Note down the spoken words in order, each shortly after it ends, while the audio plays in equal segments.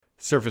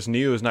Surface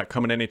Neo is not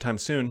coming anytime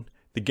soon.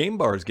 The Game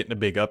Bar is getting a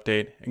big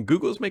update, and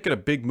Google's making a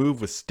big move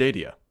with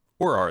Stadia.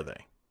 Or are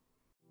they?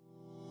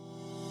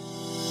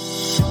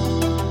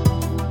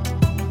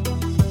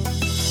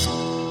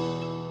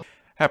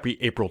 Happy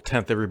April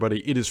 10th, everybody.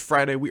 It is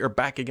Friday. We are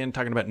back again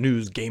talking about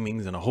news,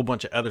 gamings, and a whole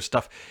bunch of other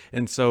stuff.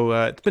 And so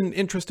it's been an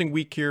interesting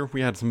week here. We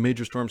had some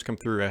major storms come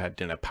through. I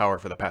didn't have power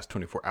for the past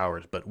 24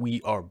 hours, but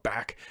we are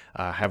back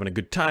having a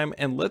good time.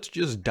 And let's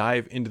just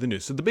dive into the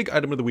news. So the big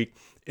item of the week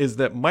is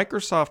that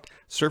Microsoft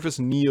Surface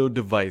Neo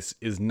device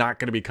is not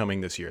going to be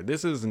coming this year.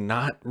 This is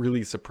not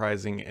really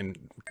surprising in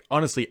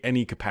honestly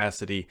any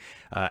capacity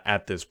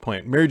at this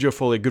point. Mary Jo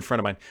Foley, a good friend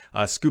of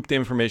mine, scooped the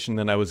information,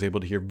 and I was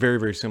able to hear very,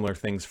 very similar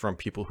things from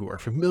people who are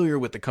familiar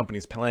with the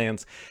company's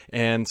plans.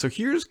 And so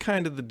here's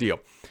kind of the deal.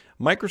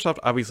 Microsoft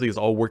obviously is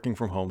all working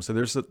from home, so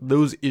there's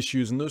those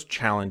issues and those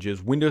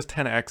challenges. Windows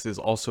 10X is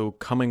also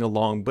coming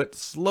along, but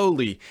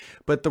slowly.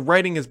 But the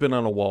writing has been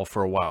on a wall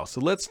for a while.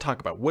 So let's talk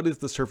about what is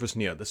the Surface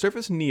Neo. The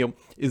Surface Neo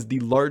is the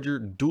larger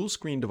dual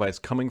screen device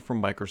coming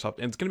from Microsoft,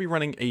 and it's going to be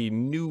running a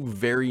new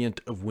variant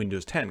of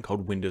Windows 10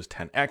 called Windows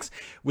 10X,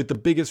 with the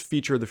biggest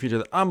feature, the feature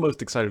that I'm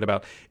most excited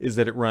about, is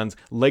that it runs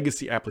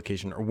legacy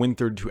application or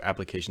Win32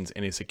 applications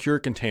in a secure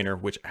container,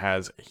 which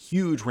has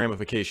huge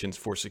ramifications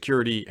for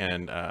security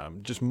and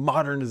just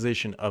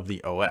modernization of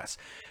the OS.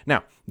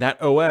 Now, that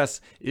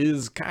OS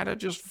is kind of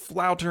just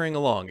floundering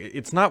along.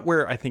 It's not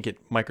where I think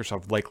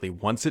Microsoft likely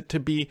wants it to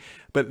be,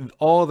 but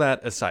all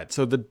that aside.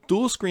 So the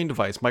dual screen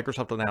device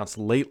Microsoft announced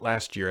late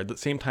last year at the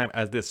same time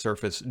as this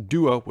Surface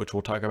Duo, which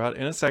we'll talk about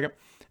in a second,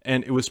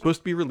 and it was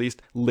supposed to be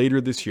released later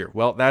this year.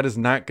 Well, that is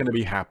not going to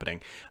be happening.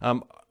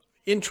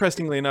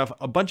 Interestingly enough,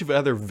 a bunch of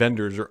other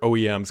vendors or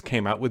OEMs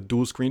came out with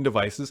dual screen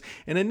devices,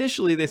 and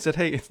initially they said,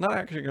 hey, it's not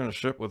actually going to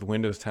ship with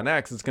Windows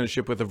 10X, it's going to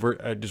ship with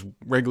just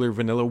regular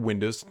vanilla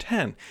Windows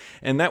 10.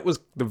 And that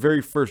was the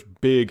very first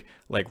big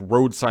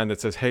road sign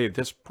that says, hey,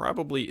 this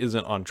probably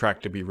isn't on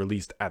track to be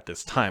released at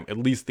this time, at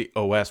least the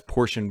OS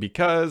portion,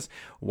 because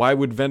why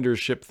would vendors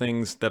ship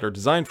things that are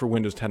designed for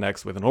Windows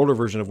 10X with an older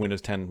version of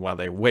Windows 10 while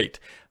they wait?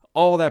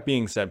 All that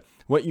being said,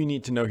 what you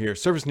need to know here,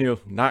 Surface Neo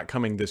not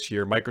coming this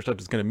year. Microsoft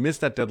is going to miss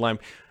that deadline.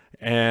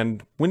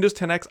 And Windows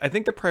 10X, I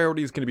think the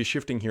priority is going to be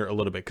shifting here a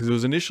little bit, because it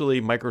was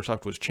initially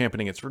Microsoft was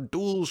championing it's for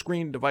dual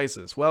screen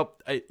devices. Well,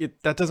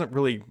 that doesn't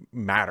really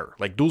matter.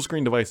 Dual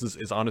screen devices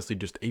is honestly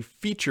just a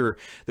feature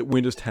that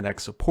Windows 10X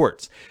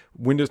supports.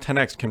 Windows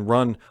 10X can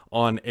run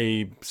on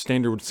a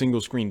standard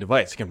single screen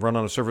device. It can run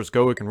on a Surface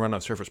Go. It can run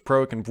on Surface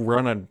Pro. It can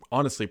run on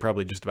honestly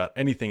probably just about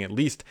anything, at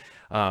least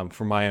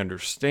from my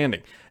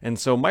understanding. And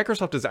so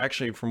Microsoft is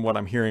actually, from what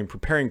I'm hearing,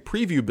 preparing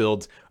preview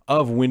builds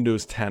of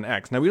Windows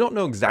 10X. Now, we don't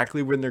know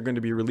exactly when they're going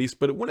to be released,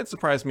 but it wouldn't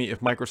surprise me if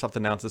Microsoft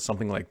announces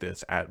something like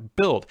this at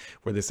Build,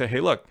 where they say,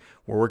 hey, look,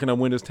 we're working on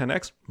Windows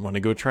 10X. Want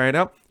to go try it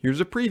out? Here's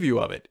a preview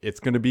of it.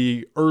 It's going to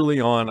be early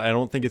on. I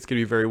don't think it's going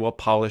to be very well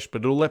polished,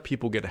 but it'll let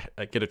people get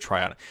a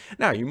try on it.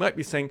 Now, you might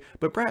be saying,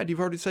 but Brad, you've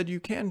already said you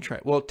can try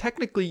it. Well,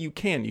 technically you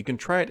can. You can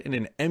try it in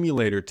an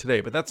emulator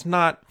today, but it's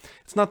not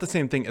the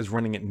same thing as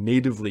running it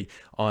natively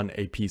on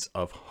a piece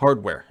of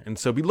hardware. And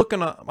so be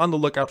looking on the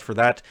lookout for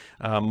that.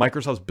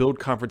 Microsoft's Build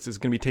conference is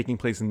going to be taking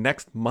place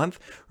next month.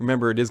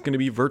 Remember, it is going to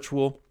be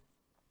virtual.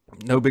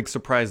 No big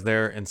surprise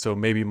there. And so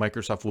maybe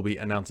Microsoft will be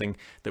announcing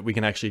that we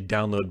can actually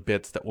download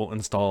bits that will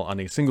install on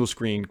a single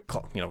screen,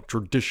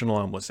 traditional,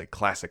 I almost say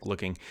classic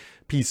looking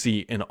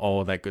PC and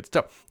all of that good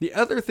stuff. The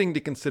other thing to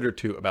consider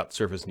too about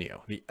Surface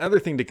Neo, the other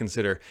thing to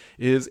consider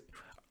is,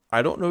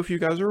 I don't know if you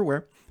guys are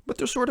aware, but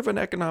there's sort of an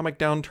economic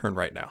downturn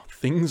right now.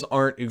 Things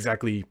aren't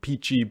exactly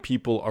peachy.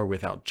 People are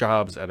without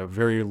jobs at a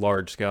very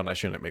large scale, and I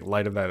shouldn't make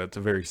light of that. It's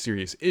a very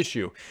serious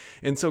issue.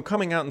 And so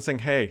coming out and saying,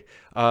 hey,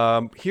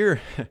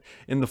 here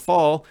in the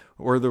fall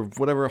or the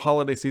whatever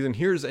holiday season,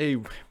 here's I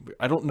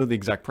don't know the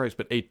exact price,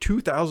 but a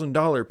 $2,000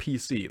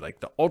 PC,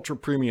 like the ultra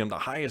premium, the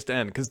highest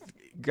end, because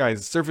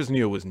guys, Surface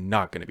Neo was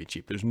not going to be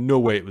cheap. There's no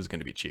way it was going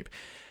to be cheap.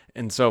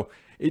 And so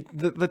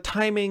the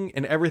timing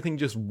and everything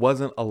just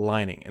wasn't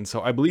aligning. And so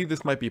I believe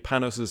this might be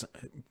Panos's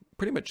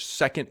pretty much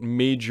second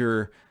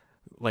major,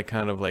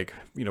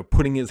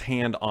 putting his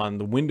hand on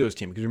the Windows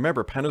team. Because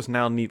remember, Panos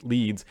now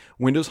leads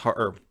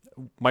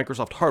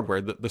Microsoft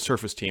hardware, the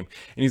Surface team,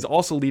 and he's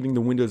also leading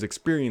the Windows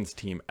Experience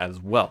team as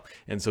well.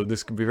 And so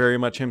this could be very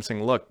much him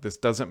saying, look, this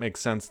doesn't make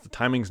sense. The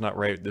timing's not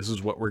right. This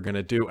is what we're going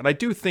to do. And I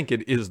do think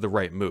it is the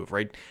right move,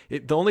 right?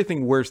 The only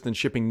thing worse than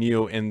shipping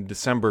Neo in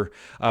December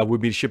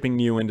would be shipping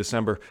Neo in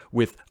December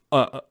with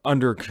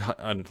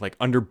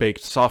underbaked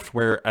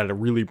software at a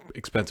really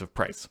expensive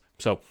price.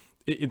 So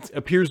it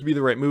appears to be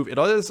the right move. It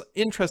is,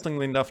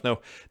 interestingly enough,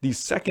 though, the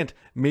second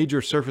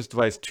major Surface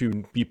device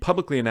to be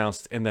publicly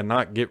announced and then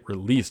not get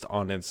released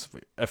on its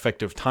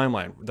effective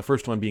timeline. The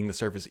first one being the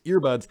Surface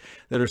earbuds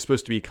that are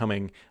supposed to be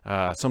coming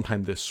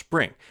sometime this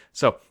spring.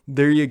 So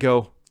there you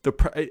go.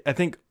 I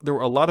think there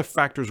were a lot of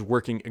factors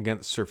working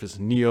against Surface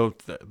Neo,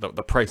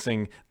 the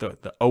pricing,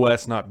 the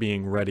OS not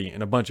being ready,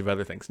 and a bunch of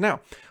other things. Now,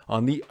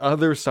 on the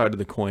other side of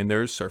the coin,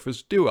 there's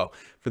Surface Duo.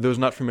 For those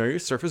not familiar,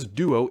 Surface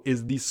Duo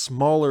is the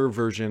smaller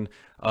version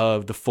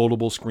of the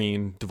foldable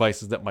screen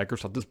devices that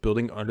Microsoft is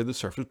building under the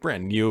Surface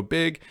brand. Neo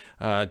big,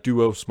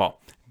 Duo small.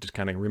 Just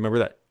kind of remember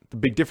that. The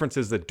big difference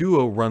is that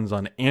Duo runs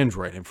on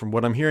Android, and from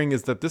what I'm hearing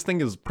is that this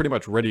thing is pretty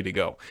much ready to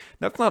go.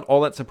 That's not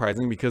all that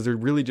surprising because they're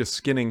really just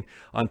skinning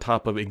on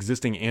top of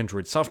existing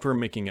Android software,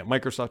 making it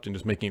Microsoft and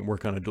just making it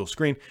work on a dual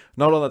screen.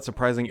 Not all that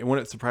surprising. It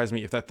wouldn't surprise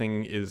me if that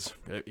thing is,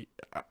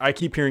 I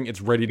keep hearing it's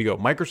ready to go.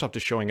 Microsoft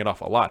is showing it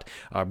off a lot.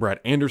 Brad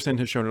Anderson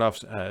has shown it off.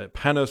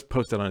 Panos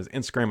posted on his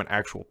Instagram an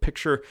actual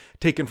picture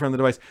taken from the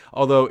device,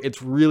 although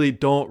it's really,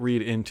 don't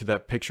read into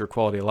that picture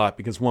quality a lot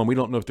because one, we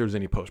don't know if there's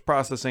any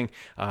post-processing.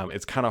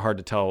 It's kind of hard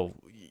to tell.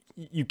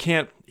 He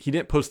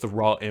didn't post the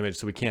raw image,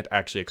 so we can't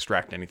actually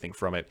extract anything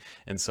from it.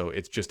 And so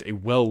it's just a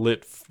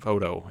well-lit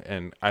photo.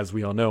 And as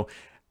we all know,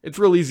 it's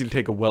real easy to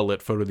take a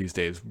well-lit photo these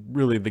days.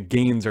 Really, the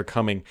gains are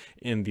coming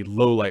in the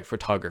low-light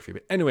photography.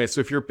 But anyway,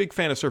 so if you're a big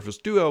fan of Surface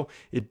Duo,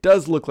 it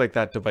does look like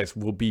that device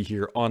will be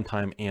here on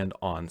time and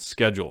on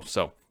schedule.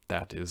 So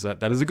that is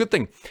a good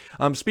thing.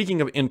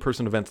 Speaking of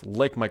in-person events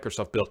like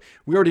Microsoft Build,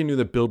 we already knew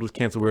that Build was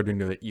canceled. We already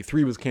knew that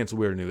E3 was canceled.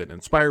 We already knew that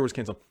Inspire was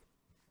canceled.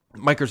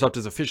 Microsoft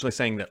is officially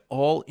saying that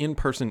all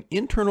in-person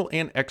internal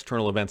and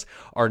external events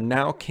are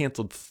now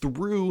canceled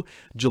through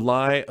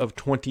July of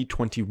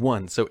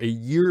 2021. So a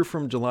year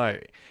from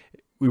July,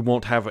 we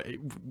won't have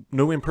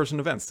no in-person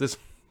events. This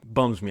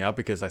bums me out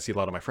because I see a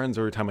lot of my friends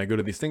every time I go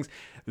to these things.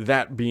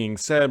 That being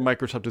said,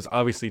 Microsoft is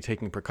obviously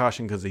taking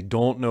precaution because they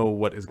don't know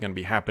what is going to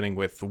be happening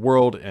with the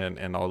world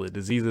and all the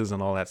diseases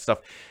and all that stuff.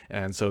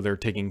 And so they're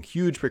taking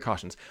huge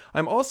precautions.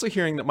 I'm also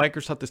hearing that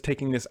Microsoft is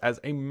taking this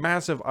as a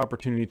massive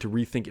opportunity to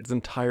rethink its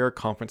entire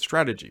conference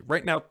strategy.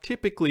 Right now,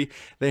 typically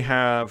they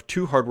have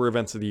 2 hardware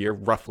events of the year,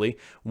 roughly,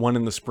 one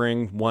in the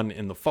spring, one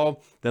in the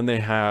fall. Then they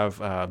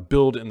have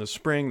Build in the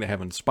spring, they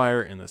have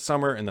Inspire in the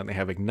summer, and then they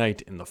have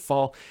Ignite in the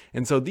fall.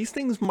 And so these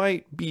things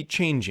might be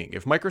changing.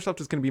 If Microsoft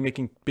is going to be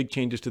making big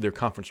changes to their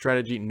conference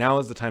strategy, now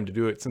is the time to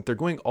do it, since they're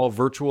going all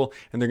virtual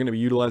and they're going to be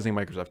utilizing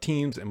Microsoft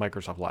Teams and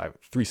Microsoft Live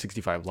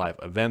 365 live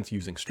events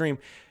using Stream.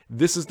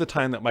 This is the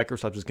time that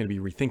Microsoft is going to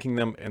be rethinking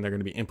them and they're going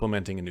to be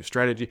implementing a new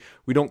strategy.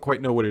 We don't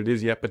quite know what it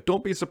is yet, but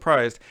don't be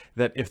surprised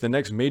that if the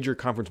next major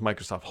conference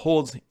Microsoft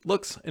holds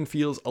looks and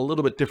feels a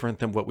little bit different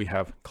than what we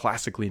have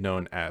classically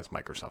known as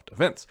Microsoft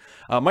events.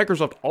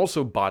 Microsoft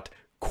also bought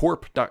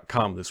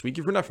Corp.com this week.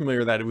 If you're not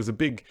familiar with that, it was a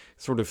big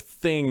sort of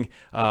thing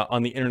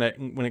on the internet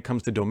when it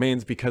comes to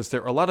domains because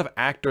there are a lot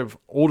of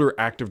older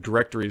active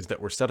directories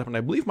that were set up. And I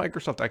believe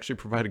Microsoft actually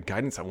provided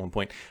guidance at one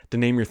point to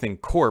name your thing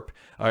Corp,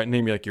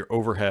 name like your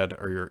overhead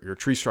or your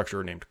tree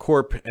structure named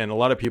Corp. And a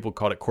lot of people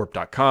called it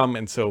Corp.com.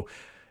 And so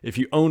if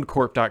you owned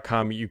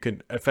Corp.com, you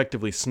could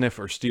effectively sniff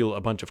or steal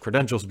a bunch of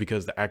credentials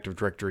because the Active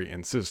Directory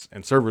and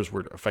servers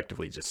were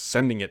effectively just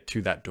sending it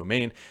to that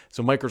domain.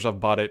 So Microsoft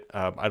bought it.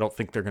 I don't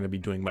think they're going to be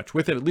doing much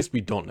with it. At least we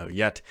don't know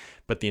yet.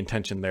 But the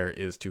intention there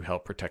is to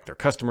help protect their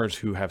customers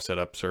who have set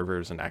up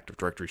servers and Active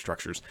Directory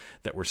structures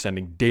that were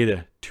sending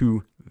data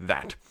to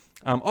that.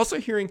 I'm also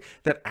hearing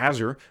that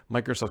Azure,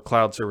 Microsoft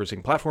Cloud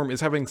Servicing Platform,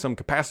 is having some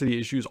capacity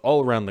issues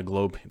all around the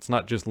globe. It's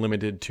not just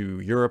limited to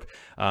Europe.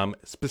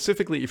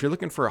 Specifically, if you're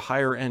looking for a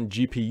higher end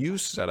GPU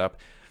setup,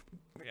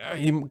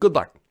 good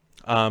luck.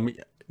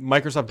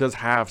 Microsoft does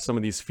have some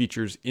of these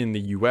features in the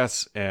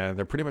US, and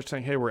they're pretty much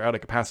saying, hey, we're out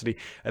of capacity.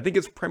 I think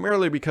it's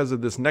primarily because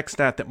of this next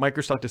stat that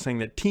Microsoft is saying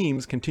that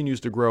Teams continues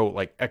to grow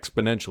like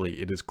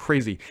exponentially. It is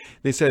crazy.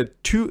 They said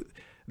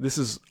this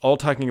is all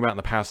talking about in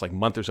the past like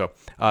month or so.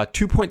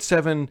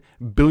 2.7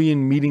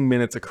 billion meeting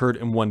minutes occurred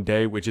in one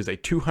day, which is a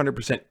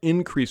 200%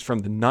 increase from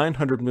the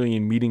 900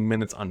 million meeting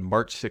minutes on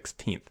March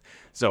 16th.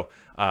 So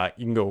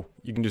you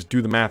can just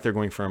do the math. They're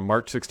going from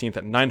March 16th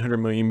at 900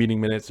 million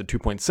meeting minutes to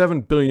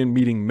 2.7 billion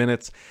meeting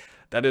minutes.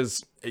 That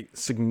is a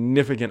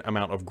significant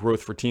amount of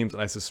growth for Teams,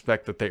 and I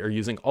suspect that they are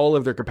using all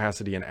of their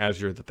capacity in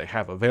Azure that they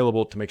have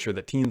available to make sure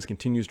that Teams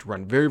continues to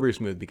run very, very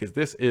smooth, because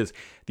this is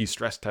the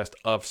stress test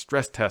of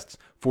stress tests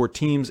for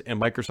Teams,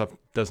 and Microsoft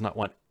does not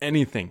want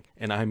anything,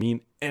 and I mean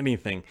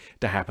anything,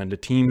 to happen to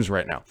Teams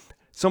right now.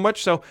 So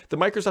much so that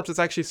Microsoft is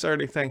actually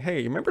starting saying,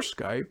 hey, you remember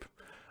Skype?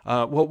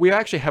 Well, we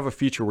actually have a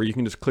feature where you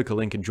can just click a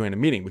link and join a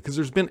meeting, because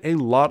there's been a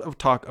lot of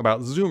talk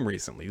about Zoom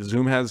recently.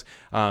 Zoom has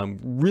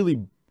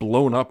really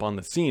blown up on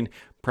the scene,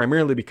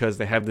 primarily because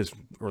they have this,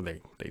 or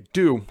they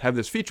do have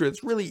this feature.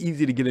 It's really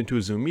easy to get into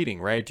a Zoom meeting,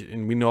 right?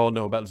 And we all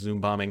know about Zoom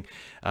bombing.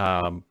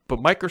 But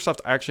Microsoft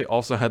actually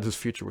also had this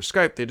feature with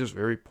Skype. They just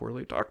very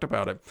poorly talked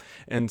about it.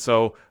 And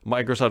so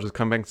Microsoft has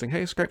come back and saying,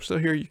 hey, Skype's still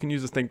here. You can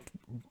use this thing.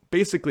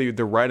 Basically,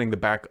 they're riding the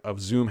back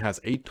of Zoom has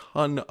a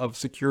ton of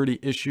security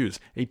issues,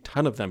 a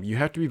ton of them. You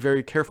have to be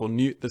very careful.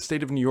 The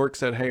state of New York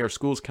said, hey, our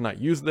schools cannot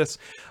use this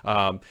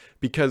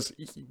because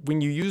when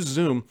you use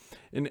Zoom,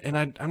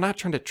 I'm not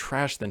trying to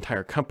trash the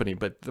entire company,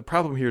 but the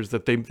problem here is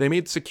that they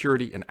made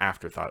security an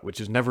afterthought, which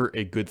is never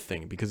a good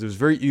thing because it was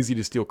very easy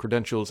to steal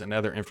credentials and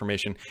other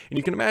information. And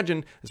you can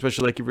imagine,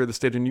 especially like if you're the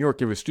state of New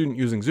York, if a student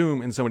using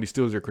Zoom and somebody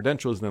steals your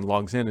credentials and then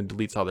logs in and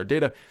deletes all their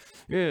data.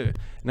 Yeah.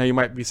 Now you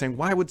might be saying,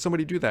 why would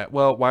somebody do that?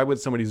 Well, why would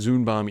somebody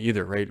Zoom bomb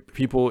either, right?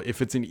 People,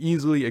 if it's an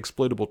easily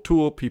exploitable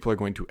tool, people are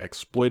going to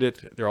exploit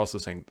it. They're also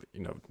saying,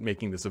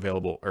 making this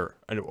available or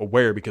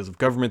aware because of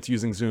governments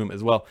using Zoom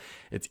as well.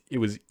 It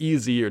was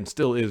easy and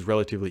still is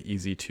relatively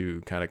easy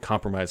to kind of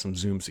compromise some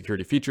Zoom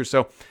security features.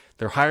 So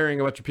they're hiring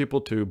a bunch of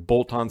people to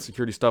bolt on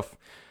security stuff.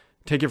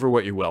 Take it for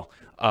what you will.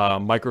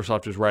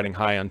 Microsoft is riding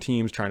high on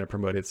Teams, trying to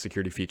promote its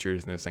security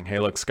features, and they're saying, hey,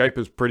 look, Skype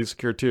is pretty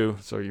secure too,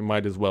 so you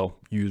might as well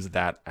use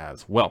that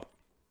as well.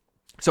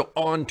 So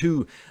on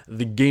to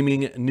the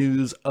gaming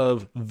news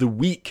of the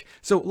week.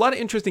 So a lot of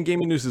interesting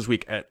gaming news this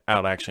week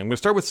out, actually. I'm going to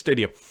start with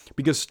Stadia,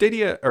 because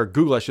Stadia, or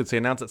Google, I should say,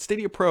 announced that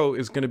Stadia Pro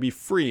is going to be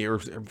free, or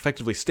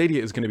effectively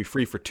Stadia is going to be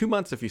free for 2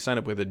 months if you sign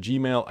up with a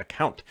Gmail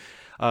account.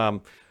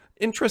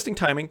 Interesting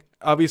timing.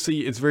 Obviously,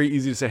 it's very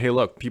easy to say, hey,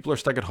 look, people are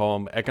stuck at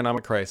home,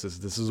 economic crisis.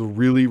 This is a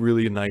really,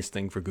 really nice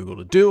thing for Google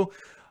to do.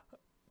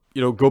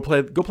 Go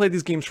play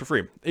these games for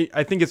free.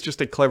 I think it's just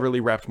a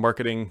cleverly wrapped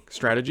marketing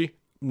strategy.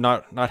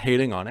 Not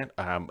hating on it.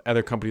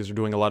 Other companies are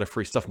doing a lot of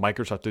free stuff.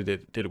 Microsoft did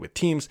it with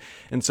Teams.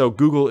 And so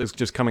Google is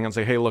just coming and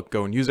saying, hey, look,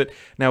 go and use it.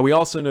 Now, we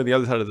also know the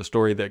other side of the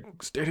story that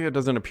Stadia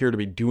doesn't appear to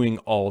be doing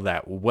all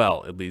that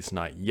well, at least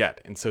not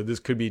yet. And so this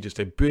could be just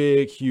a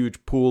big,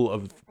 huge pool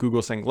of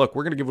Google saying, look,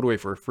 we're going to give it away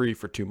for free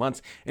for 2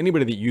 months.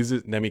 Anybody that uses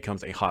it then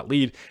becomes a hot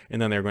lead,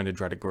 and then they're going to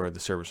try to grow the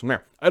service from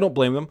there. I don't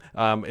blame them.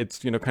 It's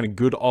kind of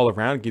good all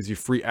around. It gives you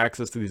free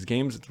access to these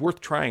games. It's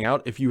worth trying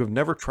out. If you have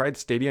never tried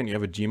Stadia and you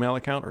have a Gmail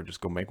account, or just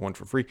go make one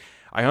for free,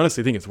 I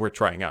honestly think it's worth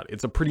trying out.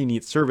 It's a pretty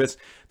neat service.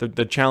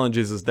 The challenge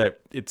is that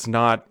it's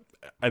not,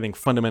 I think,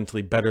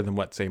 fundamentally better than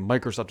what, say,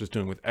 Microsoft is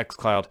doing with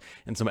xCloud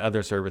and some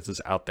other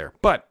services out there.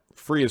 But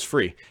free is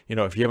free.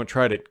 If you haven't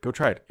tried it, go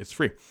try it. It's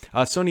free.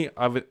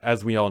 Sony,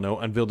 as we all know,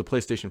 unveiled the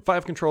PlayStation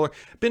 5 controller.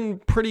 Been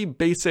pretty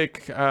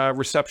basic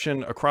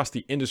reception across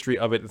the industry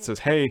of it. It says,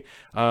 hey,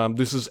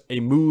 this is a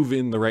move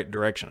in the right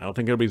direction. I don't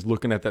think anybody's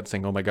looking at that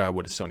saying, oh my God,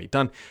 what has Sony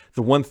done?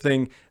 The one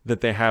thing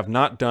that they have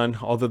not done,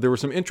 although there were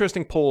some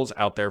interesting polls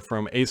out there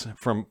from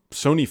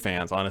Sony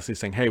fans, honestly,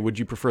 saying, hey, would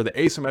you prefer the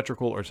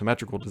asymmetrical or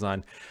symmetrical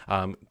design?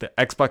 The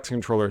Xbox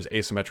controller is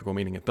asymmetrical,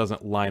 meaning it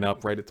doesn't line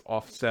up, right? It's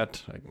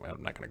offset.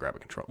 I'm not going to grab a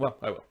controller. Well,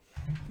 I will.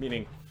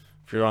 Meaning,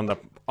 if you're on the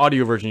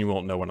audio version, you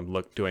won't know what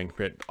I'm doing.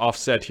 But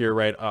offset here,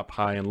 right, up,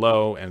 high, and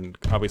low, and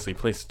obviously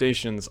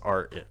PlayStations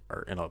are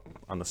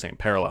on the same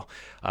parallel.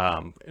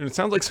 And it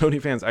sounds like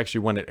Sony fans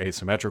actually want it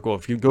asymmetrical.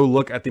 If you go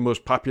look at the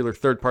most popular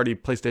third-party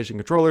PlayStation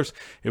controllers,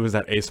 it was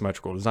that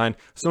asymmetrical design.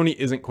 Sony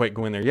isn't quite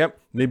going there yet.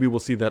 Maybe we'll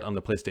see that on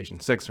the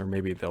PlayStation 6, or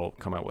maybe they'll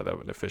come out with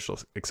an official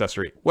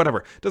accessory.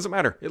 Whatever. Doesn't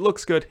matter. It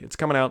looks good. It's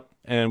coming out,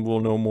 and we'll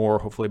know more,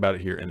 hopefully, about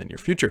it here in the near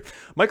future.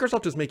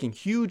 Microsoft is making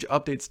huge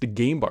updates to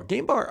Game Bar.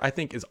 Game Bar, I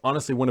think, is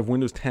honestly one of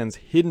Windows 10's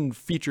hidden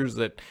features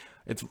that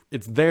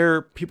it's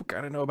there. People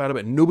gotta know about it,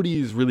 but nobody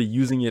is really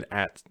using it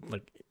at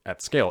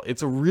scale.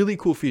 It's a really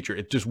cool feature.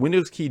 It's just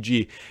Windows Key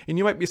G, and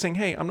you might be saying,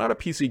 hey, I'm not a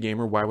PC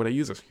gamer. Why would I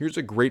use this? Here's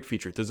a great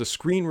feature. There's a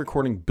screen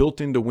recording built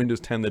into Windows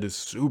 10 that is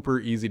super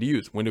easy to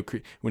use.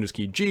 Windows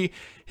Key G,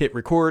 hit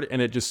record,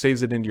 and it just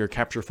saves it into your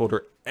capture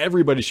folder.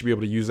 Everybody should be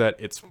able to use that.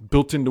 It's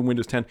built into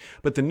Windows 10.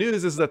 But the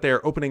news is that they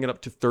are opening it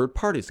up to third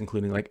parties,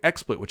 including like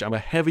XSplit, which I'm a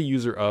heavy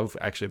user of.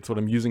 Actually, it's what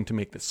I'm using to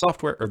make this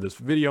software, or this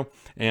video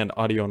and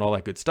audio and all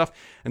that good stuff.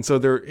 And so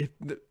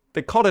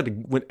they called it a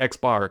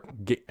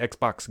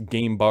Xbox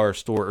Game Bar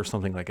store or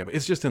something like that.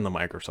 It's just in the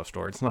Microsoft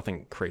store. It's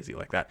nothing crazy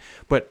like that.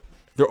 But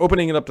they're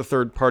opening it up to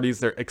third parties.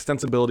 Their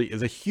extensibility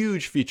is a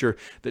huge feature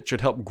that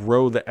should help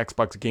grow the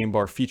Xbox Game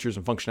Bar features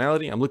and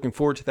functionality. I'm looking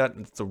forward to that.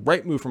 It's the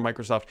right move from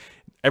Microsoft.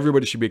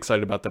 Everybody should be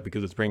excited about that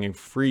because it's bringing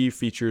free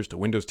features to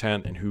Windows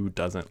 10, and who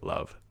doesn't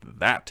love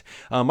that?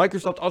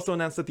 Microsoft also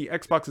announced that the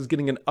Xbox is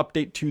getting an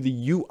update to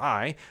the UI.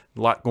 A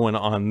lot going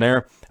on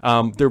there.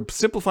 They're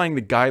simplifying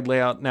the guide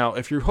layout. Now,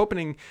 if you're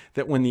hoping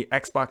that when the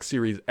Xbox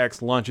Series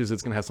X launches,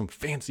 it's going to have some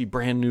fancy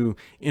brand new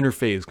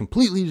interface,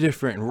 completely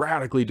different and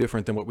radically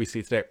different than what we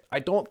see today, I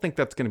don't think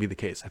that's going to be the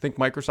case. I think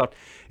Microsoft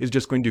is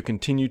just going to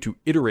continue to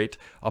iterate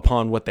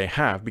upon what they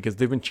have because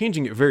they've been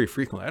changing it very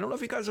frequently. I don't know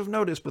if you guys have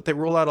noticed, but they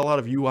roll out a lot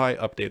of UI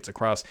updates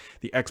across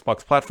the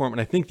Xbox platform, and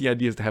I think the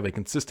idea is to have a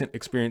consistent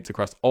experience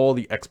across all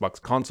the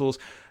Xbox consoles.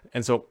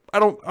 And so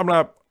I'm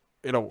not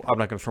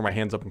going to throw my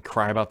hands up and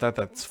cry about that.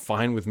 That's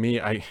fine with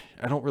me. I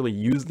don't really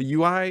use the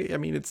UI. I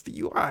mean, it's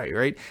the UI,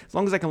 right? As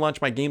long as I can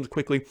launch my games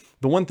quickly.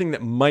 The one thing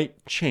that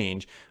might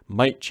change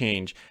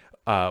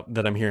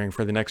that I'm hearing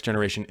for the next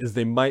generation is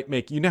they might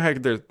make, how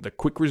there's the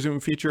quick resume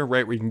feature,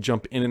 right, where you can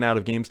jump in and out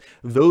of games.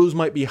 Those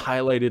might be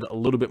highlighted a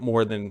little bit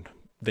more than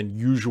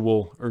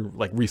usual, or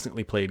like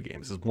recently played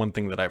games is one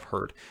thing that I've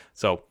heard.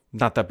 So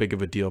not that big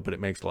of a deal, but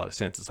it makes a lot of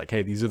sense. It's like,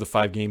 hey, these are the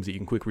 5 games that you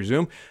can quick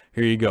resume.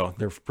 Here you go.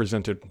 They're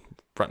presented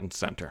front and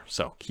center.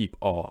 So keep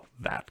all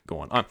that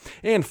going on.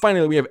 And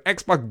finally, we have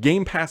Xbox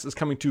Game Pass is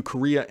coming to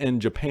Korea and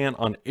Japan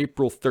on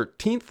April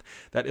 13th.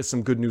 That is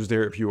some good news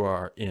there if you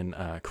are in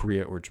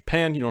Korea or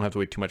Japan. You don't have to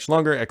wait too much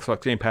longer.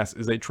 Xbox Game Pass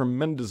is a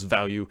tremendous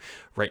value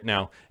right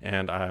now,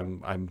 and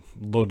I'm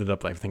loaded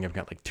up. I think I've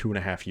got like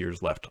 2.5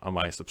 years left on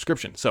my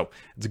subscription. So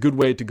it's a good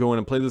way to go in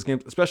and play this game,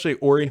 especially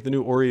Ori, the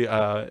new Ori.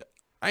 I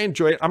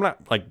enjoy it. I'm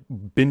not like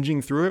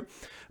binging through it,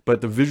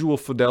 but the visual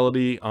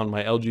fidelity on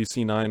my LG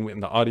C9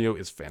 and the audio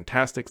is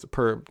fantastic.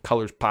 Superb,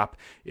 colors pop.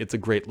 It's a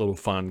great little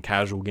fun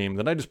casual game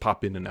that I just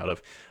pop in and out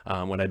of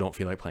when I don't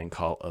feel like playing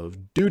Call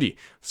of Duty.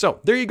 So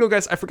there you go,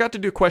 guys. I forgot to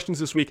do questions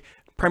this week,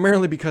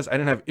 primarily because I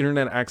didn't have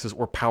internet access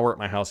or power at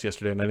my house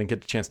yesterday, and I didn't get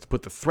the chance to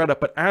put the thread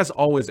up. But as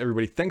always,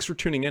 everybody, thanks for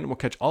tuning in. We'll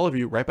catch all of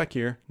you right back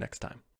here next time.